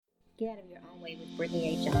Get Out of Your Own Way with Brittany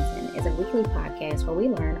A. Johnson is a weekly podcast where we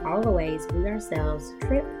learn all the ways we ourselves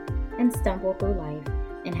trip and stumble through life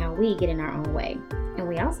and how we get in our own way. And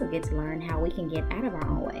we also get to learn how we can get out of our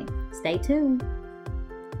own way. Stay tuned.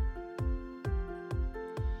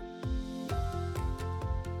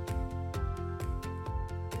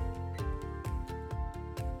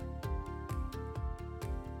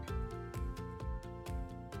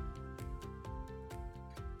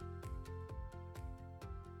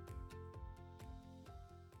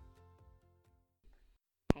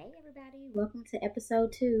 Hey everybody, welcome to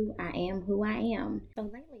episode 2, I Am Who I Am. So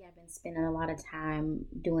lately I've been spending a lot of time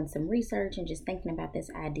doing some research and just thinking about this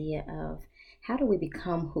idea of how do we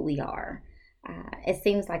become who we are? It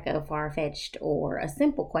seems like a far-fetched or a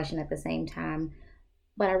simple question at the same time,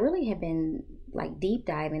 but I really have been deep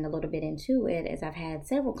diving a little bit into it as I've had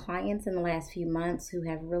several clients in the last few months who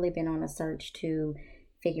have really been on a search to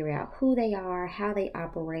figure out who they are, how they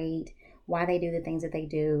operate, why they do the things that they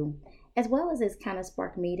do. As well as it's kind of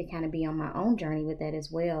sparked me to kind of be on my own journey with that as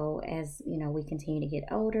well as, we continue to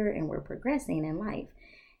get older and we're progressing in life.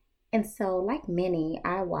 And so like many,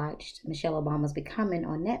 I watched Michelle Obama's Becoming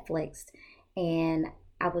on Netflix, and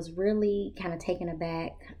I was really kind of taken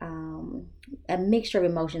aback, a mixture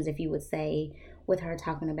of emotions, if you would say, with her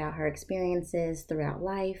talking about her experiences throughout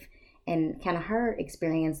life and kind of her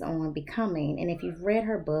experience on becoming. And if you've read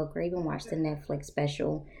her book or even watched the Netflix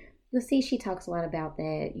special, you'll see she talks a lot about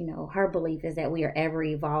that. Her belief is that we are ever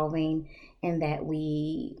evolving and that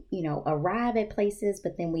we, arrive at places,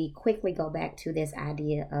 but then we quickly go back to this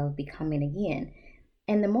idea of becoming again.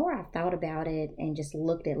 And the more I've thought about it and just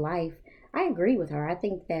looked at life, I agree with her. I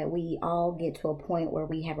think that we all get to a point where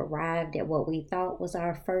we have arrived at what we thought was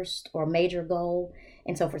our first or major goal.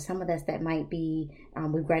 And so for some of us, that might be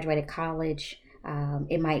we've graduated college.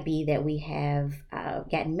 It might be that we have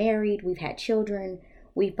gotten married, we've had children,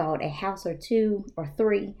 we've bought a house or 2 or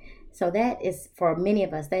 3. So that is, for many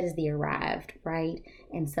of us, that is the arrived, right?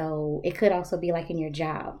 And so it could also be like in your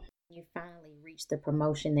job. You finally reached the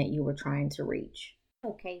promotion that you were trying to reach.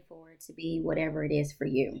 It's okay for it to be whatever it is for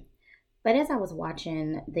you. But as I was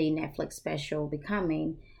watching the Netflix special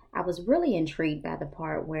Becoming, I was really intrigued by the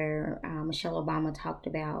part where Michelle Obama talked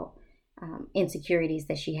about insecurities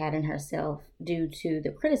that she had in herself due to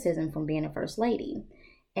the criticism from being a first lady,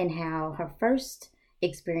 and how her first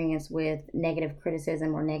experience with negative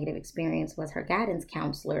criticism or negative experience was her guidance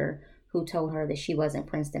counselor who told her that she wasn't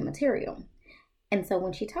Princeton material. And so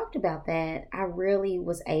when she talked about that, I really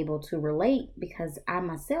was able to relate, because I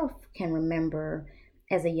myself can remember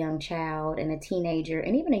as a young child and a teenager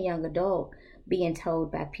and even a young adult being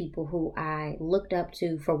told by people who I looked up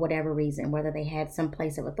to for whatever reason, whether they had some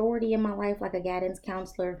place of authority in my life like a guidance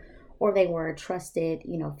counselor, or they were a trusted,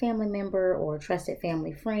 family member or a trusted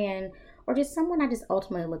family friend, or just someone I just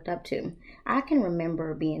ultimately looked up to. I can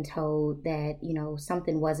remember being told that,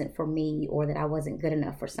 something wasn't for me or that I wasn't good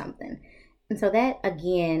enough for something. And so that,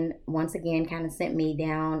 once again, kind of sent me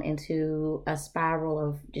down into a spiral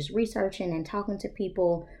of just researching and talking to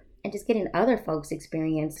people and just getting other folks'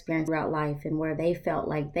 experience throughout life and where they felt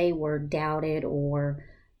like they were doubted or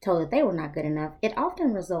told that they were not good enough. It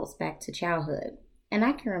often results back to childhood. And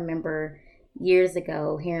I can remember years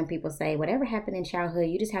ago hearing people say, whatever happened in childhood,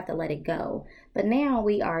 you just have to let it go. But now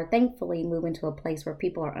we are thankfully moving to a place where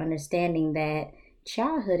people are understanding that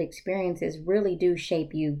childhood experiences really do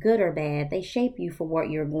shape you, good or bad. They shape you for what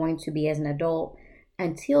you're going to be as an adult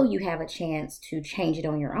until you have a chance to change it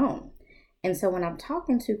on your own. And so when I'm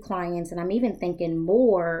talking to clients and I'm even thinking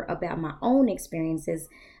more about my own experiences,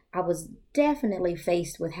 I was definitely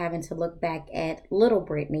faced with having to look back at little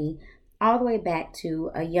Brittany, all the way back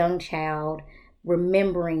to a young child,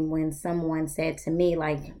 remembering when someone said to me,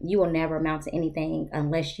 you will never amount to anything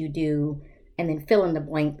unless you do, and then fill in the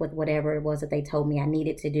blank with whatever it was that they told me I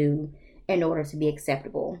needed to do in order to be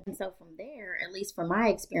acceptable. And so from there, at least from my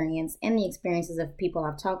experience and the experiences of people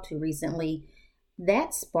I've talked to recently,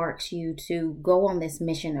 that sparks you to go on this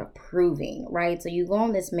mission of proving, right? So you go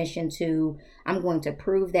on this mission to, I'm going to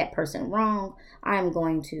prove that person wrong. I'm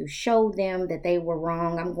going to show them that they were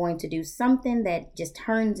wrong. I'm going to do something that just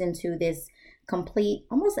turns into this complete,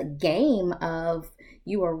 almost a game of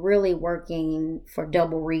you are really working for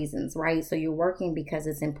double reasons, right? So you're working because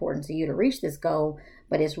it's important to you to reach this goal,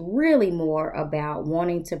 but it's really more about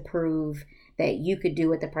wanting to prove that you could do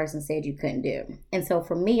what the person said you couldn't do. And so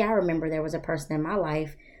for me, I remember there was a person in my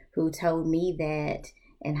life who told me that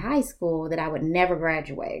in high school that I would never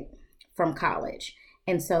graduate from college.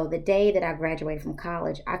 And so the day that I graduated from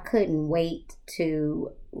college, I couldn't wait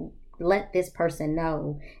to let this person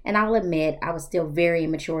know. And I'll admit I was still very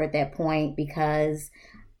immature at that point, because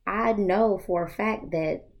I know for a fact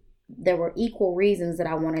that there were equal reasons that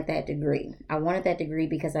I wanted that degree. I wanted that degree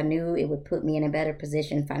because I knew it would put me in a better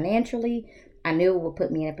position financially. I knew it would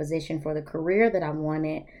put me in a position for the career that I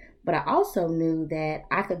wanted. But I also knew that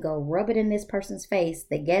I could go rub it in this person's face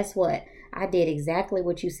that guess what? I did exactly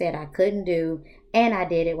what you said I couldn't do. And I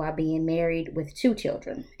did it while being married with 2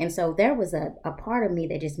 children. And so there was a part of me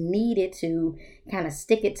that just needed to kind of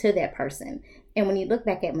stick it to that person. And when you look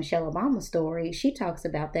back at Michelle Obama's story, she talks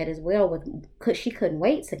about that as well. Because she couldn't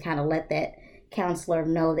wait to kind of let that counselor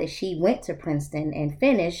know that she went to Princeton and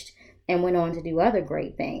finished and went on to do other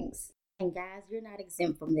great things. And guys, you're not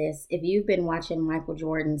exempt from this. If you've been watching Michael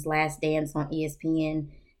Jordan's Last Dance on ESPN,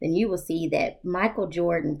 then you will see that Michael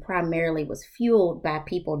Jordan primarily was fueled by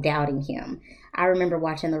people doubting him. I remember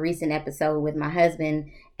watching the recent episode with my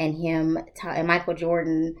husband and him and Michael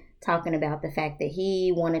Jordan talking about the fact that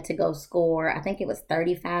he wanted to go score, I think it was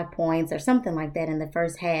 35 points or something like that in the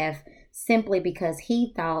first half, simply because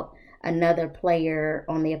he thought another player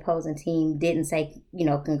on the opposing team didn't say,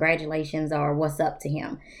 congratulations or what's up to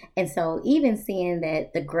him. And so even seeing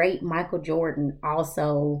that the great Michael Jordan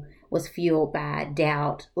also was fueled by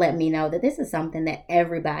doubt, let me know that this is something that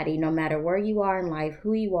everybody, no matter where you are in life,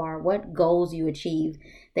 who you are, what goals you achieve,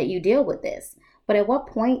 that you deal with this. But at what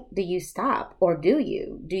point do you stop, or do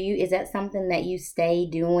you? Is that something that you stay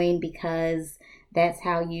doing because that's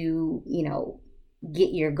how you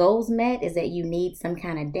get your goals met? Is that you need some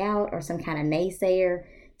kind of doubt or some kind of naysayer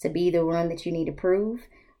to be the one that you need to prove?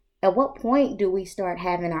 At what point do we start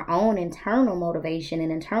having our own internal motivation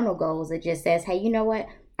and internal goals that just says, hey, you know what?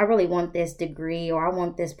 I really want this degree, or I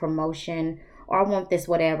want this promotion, or I want this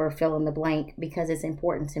whatever, fill in the blank, because it's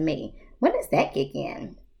important to me. When does that kick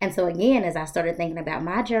in? And so again, as I started thinking about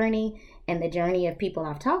my journey and the journey of people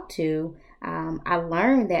I've talked to, I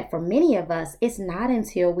learned that for many of us, it's not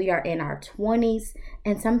until we are in our 20s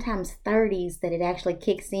and sometimes 30s that it actually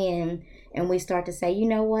kicks in and we start to say, you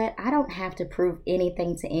know what, I don't have to prove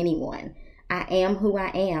anything to anyone. I am who I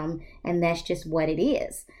am, and that's just what it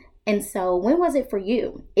is. And so when was it for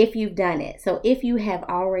you, if you've done it? So if you have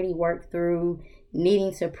already worked through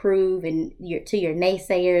needing to prove to your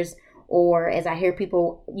naysayers, or as I hear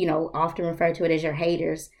people, often refer to it as your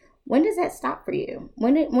haters, when does that stop for you?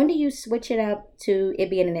 When do you switch it up to it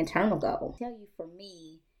being an internal goal? I'll tell you, for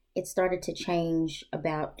me, it started to change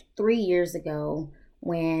about 3 years ago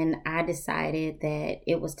when I decided that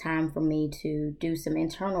it was time for me to do some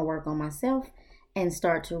internal work on myself and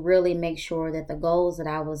start to really make sure that the goals that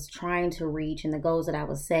I was trying to reach and the goals that I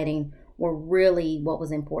was setting were really what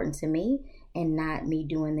was important to me, and not me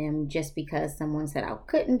doing them just because someone said I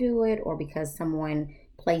couldn't do it or because someone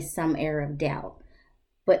placed some air of doubt.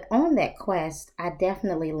 But on that quest, I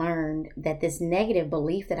definitely learned that this negative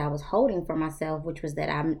belief that I was holding for myself, which was that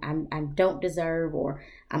I don't deserve, or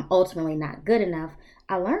I'm ultimately not good enough,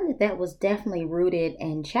 I learned that was definitely rooted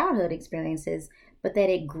in childhood experiences, but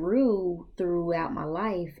that it grew throughout my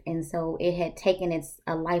life. And so it had taken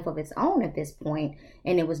a life of its own at this point,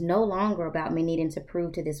 and it was no longer about me needing to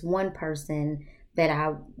prove to this one person that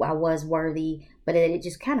I was worthy, but it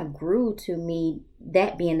just kind of grew to me,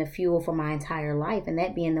 that being the fuel for my entire life, and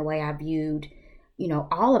that being the way I viewed,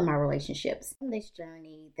 all of my relationships. This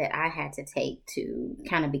journey that I had to take to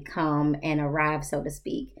kind of become and arrive, so to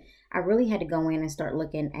speak, I really had to go in and start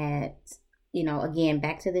looking at, again,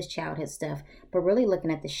 back to this childhood stuff, but really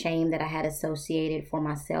looking at the shame that I had associated for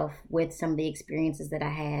myself with some of the experiences that I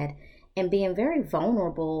had, and being very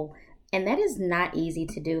vulnerable. And that is not easy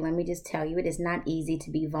to do. Let me just tell you, it is not easy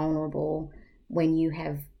to be vulnerable when you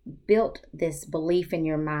have built this belief in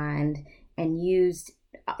your mind and used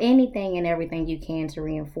anything and everything you can to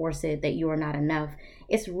reinforce it that you are not enough.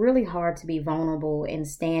 It's really hard to be vulnerable and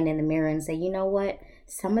stand in the mirror and say, you know what?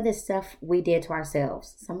 Some of this stuff we did to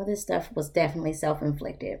ourselves. Some of this stuff was definitely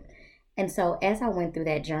self-inflicted. And so as I went through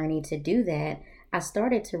that journey to do that, I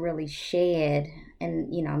started to really shed,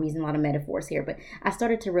 and I'm using a lot of metaphors here, but I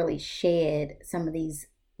started to really shed some of these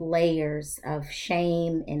layers of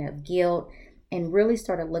shame and of guilt, and really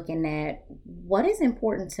started looking at what is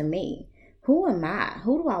important to me. Who am I?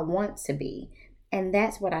 Who do I want to be? And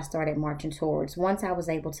that's what I started marching towards once I was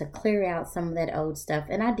able to clear out some of that old stuff.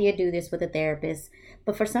 And I did do this with a therapist,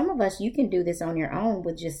 but for some of us, you can do this on your own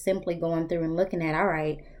with just simply going through and looking at, all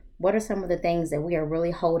right, what are some of the things that we are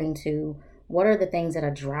really holding to? What are the things that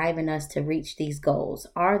are driving us to reach these goals?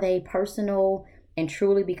 Are they personal and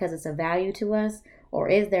truly because it's a value to us? Or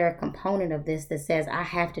is there a component of this that says I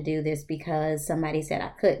have to do this because somebody said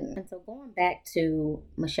I couldn't? And so going back to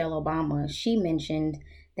Michelle Obama, she mentioned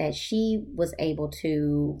that she was able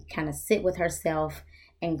to kind of sit with herself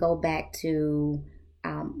and go back to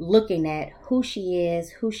looking at who she is,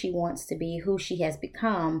 who she wants to be, who she has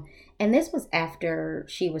become. And this was after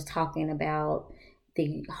she was talking about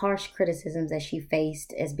the harsh criticisms that she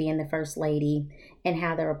faced as being the first lady, and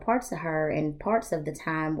how there were parts of her and parts of the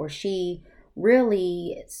time where she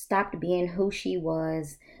really stopped being who she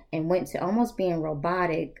was and went to almost being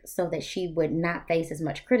robotic so that she would not face as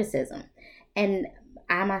much criticism. And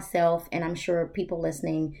I myself, and I'm sure people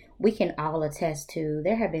listening, we can all attest to,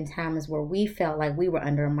 there have been times where we felt like we were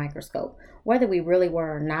under a microscope. Whether we really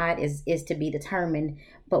were or not is to be determined.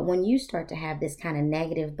 But when you start to have this kind of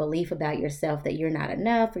negative belief about yourself that you're not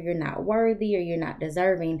enough, or you're not worthy, or you're not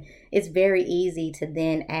deserving, it's very easy to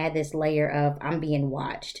then add this layer of I'm being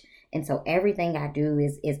watched. And so everything I do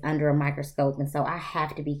is under a microscope. And so I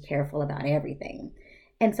have to be careful about everything.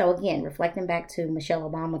 And so again, reflecting back to Michelle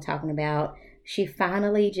Obama talking about, she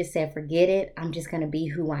finally just said, forget it. I'm just going to be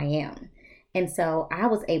who I am. And so I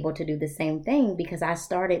was able to do the same thing because I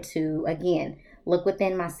started to, again, look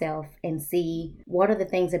within myself and see what are the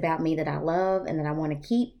things about me that I love and that I want to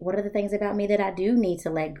keep. What are the things about me that I do need to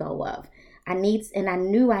let go of? I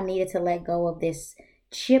knew I needed to let go of this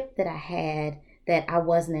chip that I had that I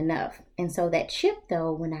wasn't enough. And so that chip,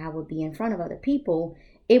 though, when I would be in front of other people,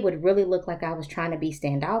 it would really look like I was trying to be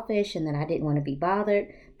standoffish and that I didn't want to be bothered.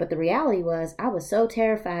 But the reality was I was so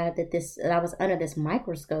terrified that I was under this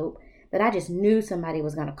microscope that I just knew somebody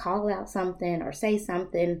was going to call out something or say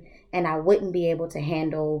something, and I wouldn't be able to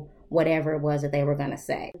handle whatever it was that they were going to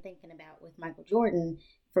say. Thinking about with Michael Jordan,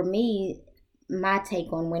 for me, my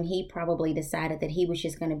take on when he probably decided that he was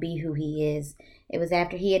just going to be who he is, it was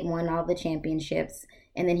after he had won all the championships,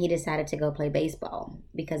 and then he decided to go play baseball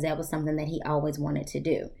because that was something that he always wanted to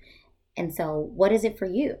do. And so what is it for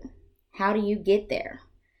you? How do you get there?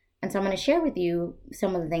 And so I'm going to share with you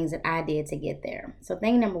some of the things that I did to get there. So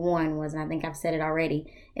thing number one was, and I think I've said it already,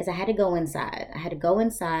 is I had to go inside. I had to go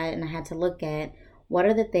inside and I had to look at what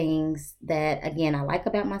are the things that, again, I like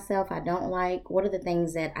about myself, I don't like. What are the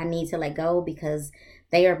things that I need to let go because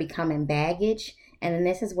they are becoming baggage? And then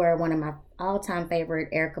this is where one of my all-time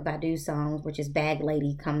favorite Erykah Badu songs, which is Bag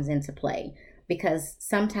Lady, comes into play. Because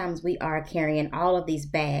sometimes we are carrying all of these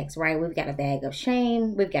bags, right? We've got a bag of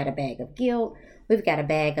shame. We've got a bag of guilt. We've got a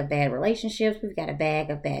bag of bad relationships. We've got a bag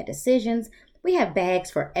of bad decisions. We have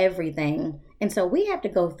bags for everything. And so we have to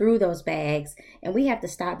go through those bags, and we have to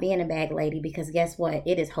stop being a bag lady, because guess what?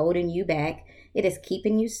 It is holding you back. It is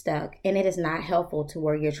keeping you stuck, and it is not helpful to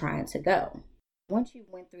where you're trying to go. Once you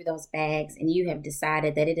went through those bags and you have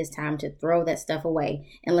decided that it is time to throw that stuff away,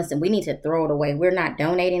 and listen, we need to throw it away. We're not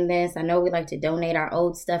donating this. I know we like to donate our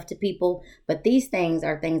old stuff to people, but these things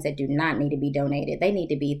are things that do not need to be donated. They need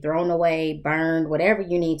to be thrown away, burned, whatever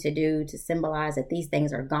you need to do to symbolize that these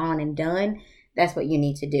things are gone and done. That's what you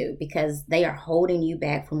need to do, because they are holding you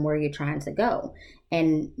back from where you're trying to go.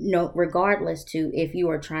 And no, regardless to if you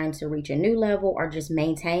are trying to reach a new level or just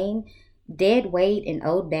maintain, dead weight and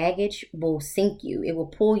old baggage will sink you. It will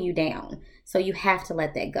pull you down. So you have to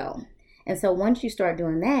let that go. And so once you start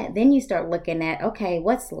doing that, then you start looking at, okay,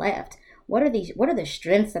 what's left? What are the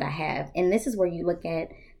strengths that I have? And this is where you look at,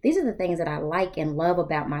 these are the things that I like and love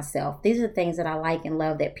about myself. These are the things that I like and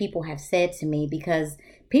love that people have said to me, because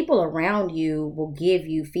people around you will give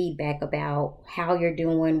you feedback about how you're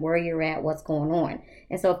doing, where you're at, what's going on.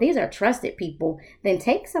 And so if these are trusted people, then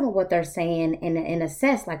take some of what they're saying and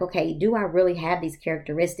assess, like, okay, do I really have these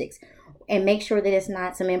characteristics? And make sure that it's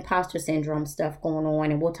not some imposter syndrome stuff going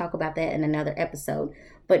on. And we'll talk about that in another episode.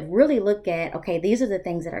 But really look at, okay, these are the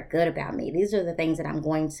things that are good about me. These are the things that I'm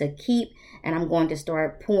going to keep and I'm going to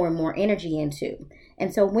start pouring more energy into.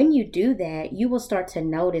 And so when you do that, you will start to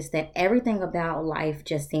notice that everything about life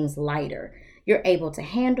just seems lighter. You're able to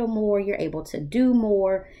handle more. You're able to do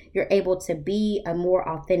more. You're able to be a more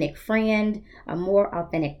authentic friend, a more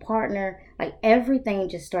authentic partner. Like everything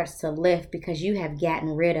just starts to lift because you have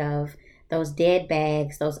gotten rid of those dead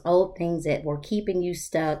bags, those old things that were keeping you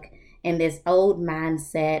stuck in this old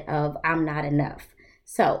mindset of I'm not enough.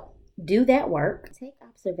 So do that work. Take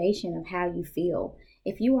observation of how you feel.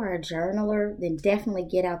 If you are a journaler, then definitely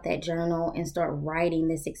get out that journal and start writing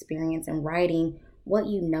this experience and writing what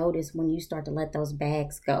you notice when you start to let those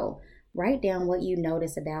bags go. Write down what you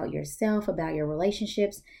notice about yourself, about your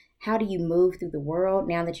relationships. How do you move through the world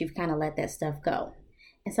now that you've kind of let that stuff go?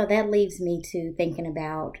 And so that leaves me to thinking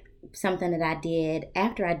about something that I did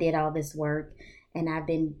after I did all this work. And I've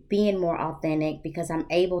been being more authentic because I'm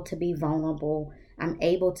able to be vulnerable. I'm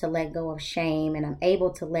able to let go of shame, and I'm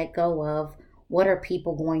able to let go of what are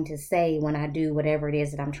people going to say when I do whatever it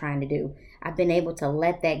is that I'm trying to do. I've been able to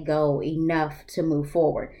let that go enough to move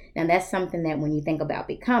forward. Now, that's something that when you think about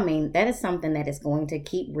becoming, that is something that is going to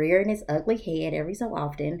keep rearing its ugly head every so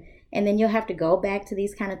often. And then you'll have to go back to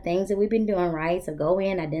these kind of things that we've been doing, right? So go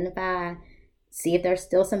in, identify, see if there's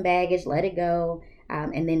still some baggage, let it go,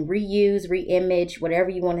 and then reuse, reimage, whatever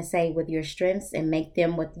you want to say with your strengths and make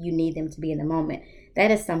them what you need them to be in the moment. That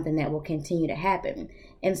is something that will continue to happen.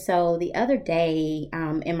 And so the other day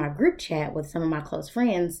in my group chat with some of my close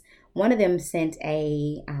friends, one of them sent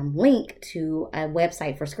a link to a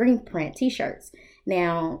website for screen print t-shirts.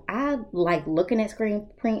 Now, I like looking at screen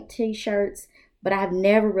print t-shirts, but I've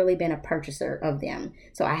never really been a purchaser of them.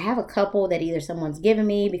 So I have a couple that either someone's given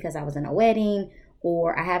me because I was in a wedding,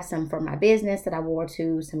 or I have some for my business that I wore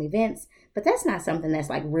to some events, but that's not something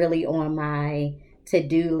that's like really on my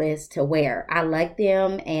to-do list to wear. I like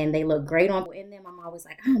them and they look great on in them. I'm always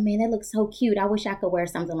like, oh man, that looks so cute. I wish I could wear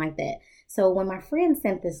something like that. So when my friend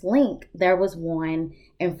sent this link, there was one,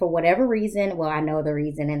 and for whatever reason, well, I know the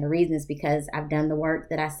reason, and the reason is because I've done the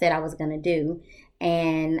work that I said I was going to do,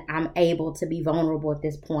 and I'm able to be vulnerable at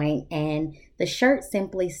this point. And the shirt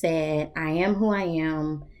simply said, I am who I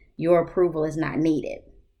am. Your approval is not needed.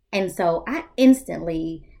 And so I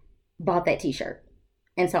instantly bought that t-shirt.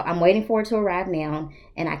 And so I'm waiting for it to arrive now,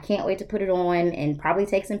 and I can't wait to put it on and probably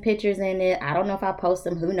take some pictures in it. I don't know if I'll post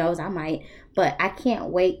them. Who knows? I might. But I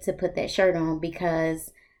can't wait to put that shirt on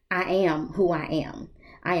because I am who I am.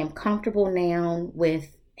 I am comfortable now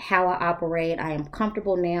with how I operate. I am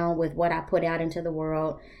comfortable now with what I put out into the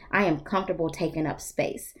world. I am comfortable taking up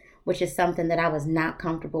space, which is something that I was not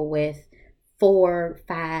comfortable with 4,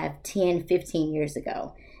 5, 10, 15 years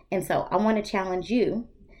ago. And so I want to challenge you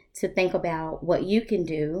to think about what you can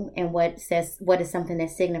do and what is something that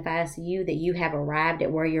signifies to you that you have arrived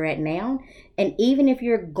at where you're at now. And even if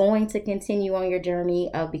you're going to continue on your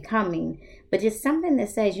journey of becoming, but just something that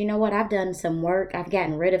says, you know what, I've done some work, I've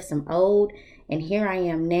gotten rid of some old, and here I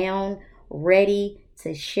am now ready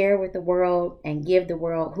to share with the world and give the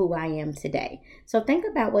world who I am today. So think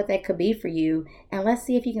about what that could be for you, and let's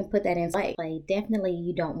see if you can put that in play. Definitely,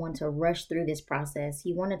 you don't want to rush through this process.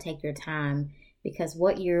 You want to take your time, because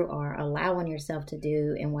what you are allowing yourself to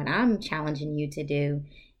do, and what I'm challenging you to do,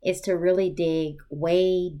 is to really dig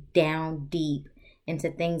way down deep into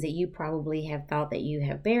things that you probably have thought that you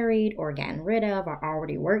have buried or gotten rid of or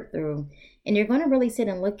already worked through. And you're going to really sit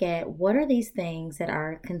and look at what are these things that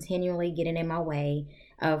are continually getting in my way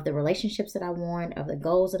of the relationships that I want, of the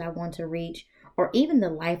goals that I want to reach, or even the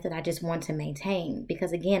life that I just want to maintain.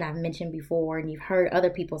 Because again, I've mentioned before, and you've heard other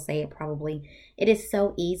people say it probably, it is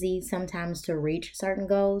so easy sometimes to reach certain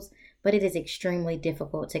goals, but it is extremely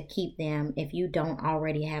difficult to keep them if you don't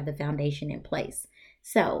already have the foundation in place.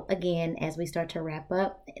 So again, as we start to wrap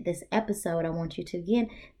up this episode, I want you to again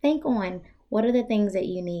think on what are the things that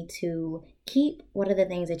you need to keep, what are the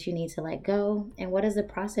things that you need to let go, and what is the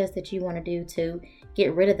process that you want to do to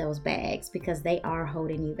get rid of those bags, because they are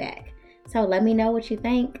holding you back. So let me know what you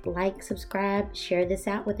think. Like, subscribe, share this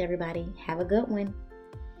out with everybody. Have a good one.